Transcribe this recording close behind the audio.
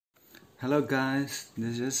Hello guys,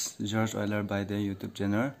 this is George Euler by the YouTube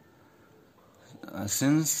channel.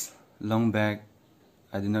 Since long back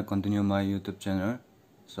I did not continue my YouTube channel,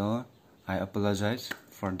 so I apologize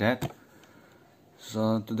for that.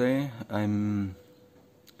 So today I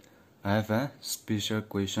have a special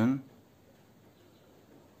question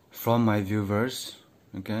from my viewers.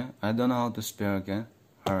 Okay, I don't know how to spell. Okay,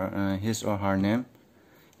 his or her name,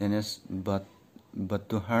 and it's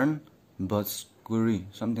Batuhan Bozkury,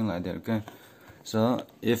 something like that. Okay, so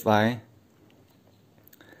if I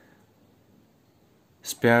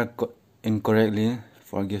spell incorrectly,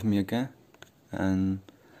 forgive me. Okay, and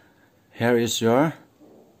here is your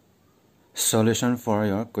solution for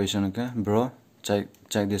your question. Okay, bro, check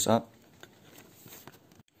this up.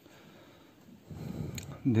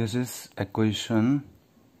 This is a question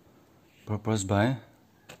proposed by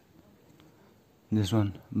this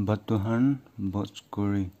one, Batuhan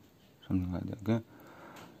Bozkury, something like that. Okay,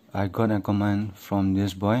 I got a command from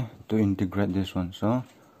this boy to integrate this one. So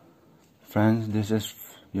friends, this is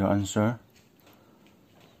your answer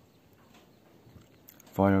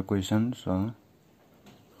for your question. So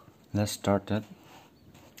let's start.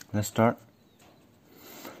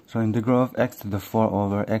 So integral of x to the 4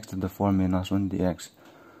 over x to the 4 minus 1 dx.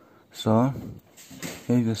 So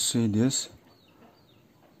if you see this,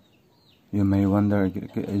 you may wonder,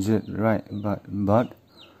 is it right? But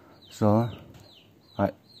so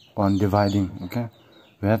on dividing, okay,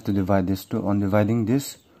 we have to divide this too. On dividing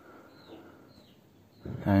this,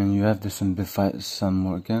 and you have to simplify some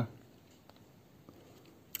more. Okay,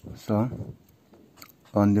 so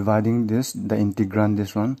on dividing this, the integrand,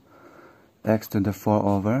 this one, x to the 4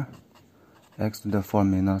 over x to the 4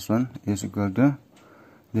 minus 1 is equal to,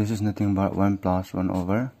 this is nothing but 1 plus 1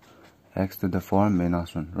 over x to the 4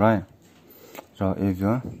 minus 1, right? So if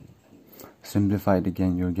you simplify it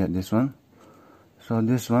again, you'll get this one. So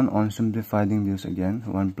this one, on simplifying this again,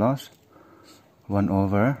 1 plus 1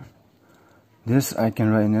 over, this I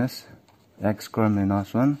can write as x squared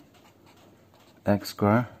minus 1 x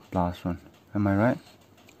squared plus 1. Am I right?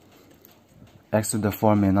 X to the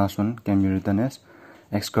 4 minus 1 can be written as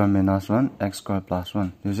x squared minus 1 x squared plus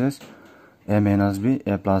 1. This is a minus b,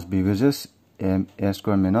 a plus b, which is a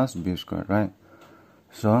squared minus b squared, right?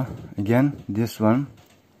 So again, this one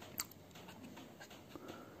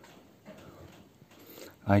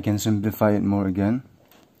I can simplify it more again,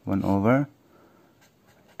 1 over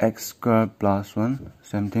x squared plus 1,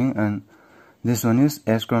 same thing, and this one is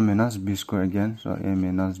a squared minus b squared again, so a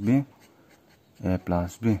minus b, a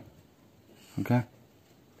plus b. Okay,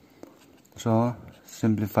 so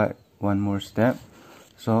simplify one more step.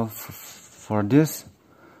 So for this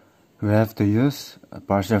we have to use a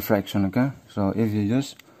partial fraction. Okay, so if you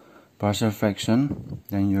use partial fraction,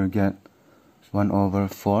 then you'll get 1 over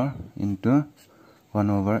 4 into 1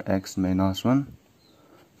 over x minus 1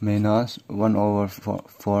 minus 1 over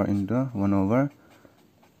 4 into 1 over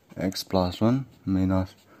x plus 1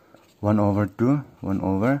 minus 1 over 2 1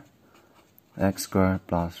 over x squared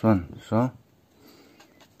plus 1. So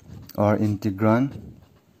our integrand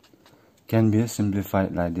can be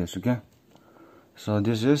simplified like this. Okay, so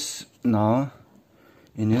this is now,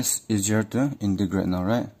 it is easier to integrate now,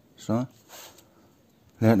 right? So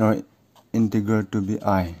let our integral to be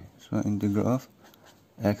I. So integral of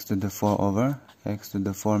x to the 4 over x to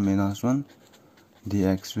the 4 minus 1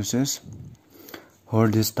 dx, which is,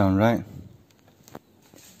 hold this term, right?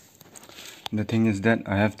 The thing is that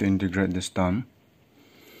I have to integrate this term.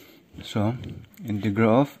 So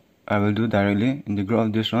integral of, I will do directly integral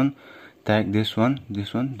of this one, take this one,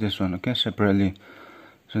 this one, this one, okay, separately.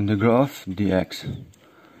 So integral of dx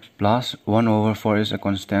plus 1 over 4 is a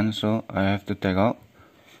constant, so I have to take out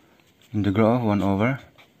integral of 1 over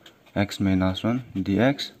x minus 1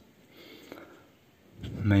 dx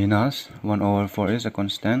minus 1 over 4 is a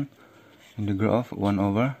constant, integral of 1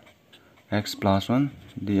 over x plus 1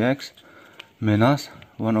 dx minus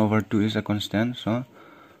 1 over 2 is a constant, so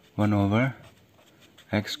 1 over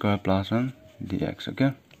x squared plus 1 dx.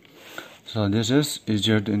 Okay, so this is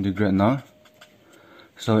easier to integrate now.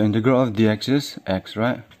 So integral of dx is x,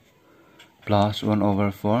 right, plus 1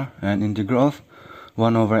 over 4, and integral of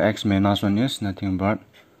 1 over x minus 1 is nothing but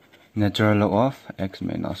natural log of x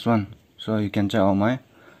minus 1. So you can check out my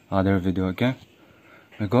other video. Okay,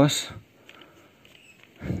 because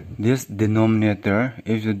this denominator,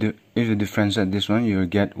 if you differentiate this one, you will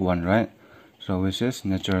get 1, right? So which is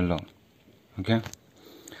natural log. Okay,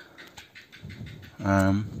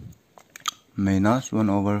 minus 1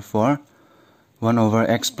 over 4 1 over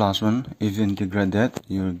x plus 1, if you integrate that,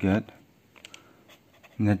 you will get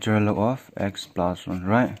natural log of x plus 1,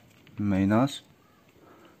 right? Minus,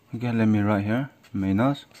 okay, let me write here,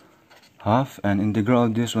 minus half, and integral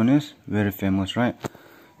of this one is very famous, right?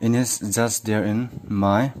 It is just there in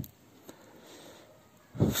my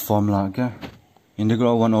formula. Okay,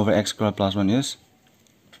 integral 1 over x squared plus 1 is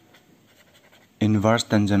inverse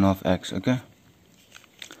tangent of x. Okay,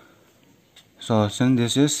 so since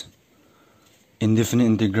this is indefinite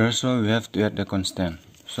integral, so we have to add the constant.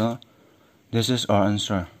 So this is our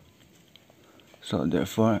answer. So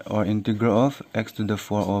therefore our integral of x to the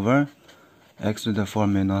 4 over x to the 4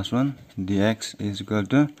 minus 1 dx is equal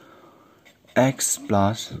to x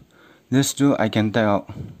plus this 2 I can take out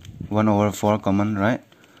 1 over 4 common, right?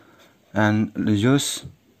 And use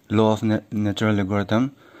law of natural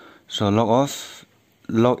logarithm. So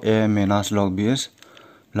log a minus log b is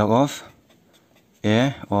log of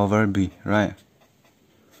a over b, right?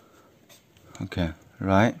 Okay,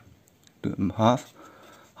 right? Half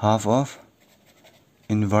of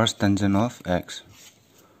inverse tangent of x,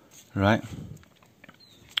 right?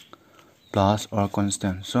 Plus or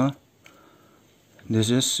constant. So this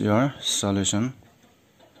is your solution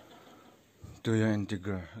to your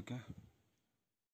integral. Okay.